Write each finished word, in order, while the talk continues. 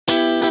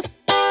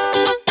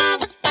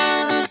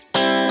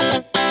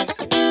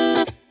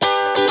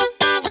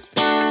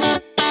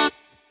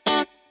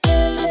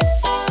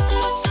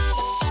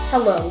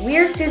Hello, we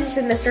are students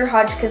in Mr.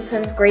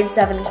 Hodgkinson's grade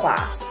 7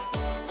 class.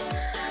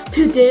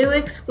 Today we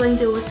explain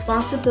the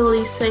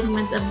responsibility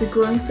segment of the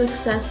Growing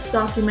Success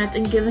document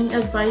and giving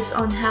advice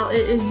on how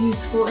it is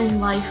useful in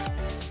life.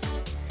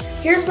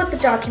 Here's what the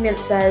document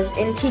says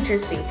in teacher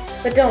speak,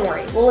 but don't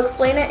worry, we'll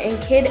explain it in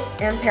kid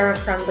and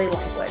parent-friendly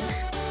language.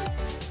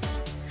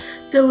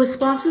 The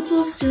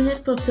responsible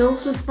student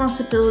fulfills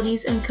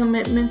responsibilities and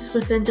commitments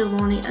within the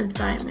learning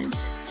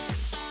environment.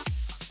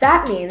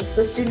 That means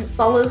the student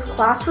follows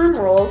classroom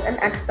rules and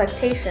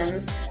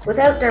expectations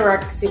without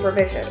direct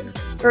supervision.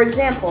 For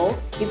example,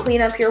 you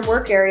clean up your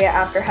work area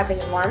after having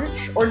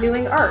lunch or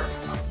doing art.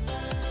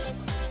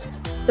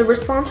 The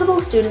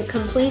responsible student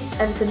completes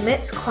and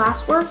submits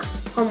classwork,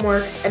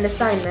 homework, and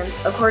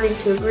assignments according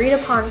to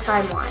agreed-upon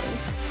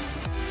timelines.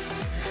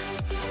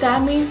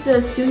 That means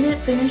the student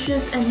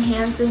finishes and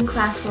hands in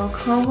classwork,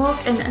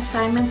 homework, and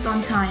assignments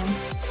on time.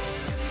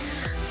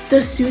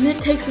 The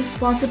student takes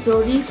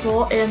responsibility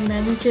for and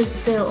manages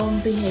their own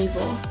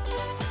behavior.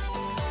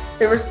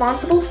 The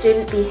responsible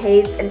student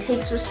behaves and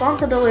takes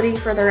responsibility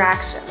for their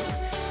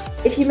actions.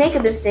 If you make a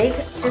mistake,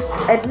 just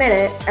admit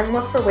it and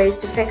look for ways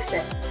to fix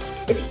it.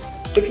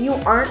 If you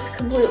aren't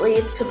completely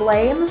to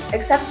blame,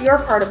 accept your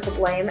part of the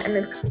blame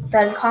and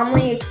then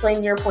calmly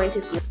explain your point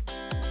of view.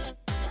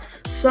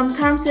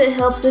 Sometimes it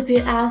helps if you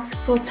ask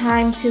for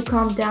time to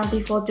calm down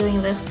before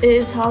doing this. It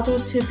is harder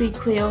to be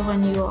clear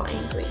when you are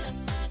angry.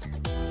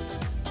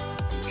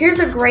 Here's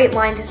a great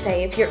line to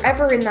say if you're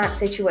ever in that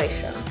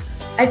situation.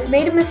 I've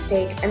made a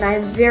mistake and I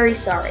am very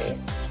sorry,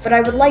 but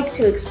I would like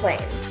to explain.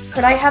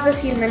 Could I have a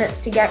few minutes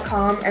to get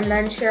calm and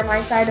then share my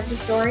side of the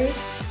story?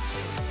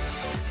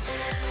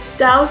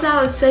 That was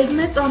our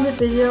segment on the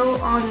video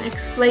on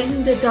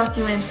explaining the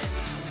document.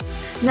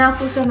 Now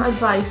for some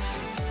advice.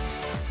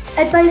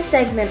 Advice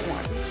segment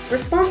 1.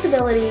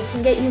 Responsibility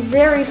can get you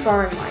very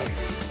far in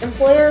life.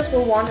 Employers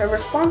will want a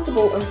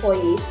responsible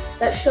employee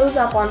that shows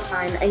up on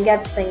time and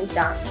gets things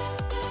done.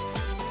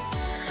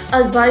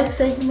 Advice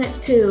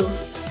segment 2.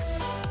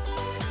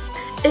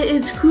 It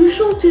is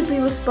crucial to be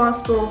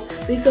responsible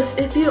because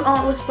if you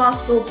aren't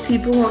responsible,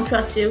 people won't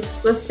trust you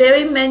with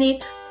very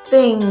many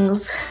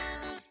things.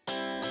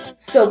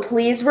 So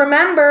please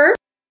remember,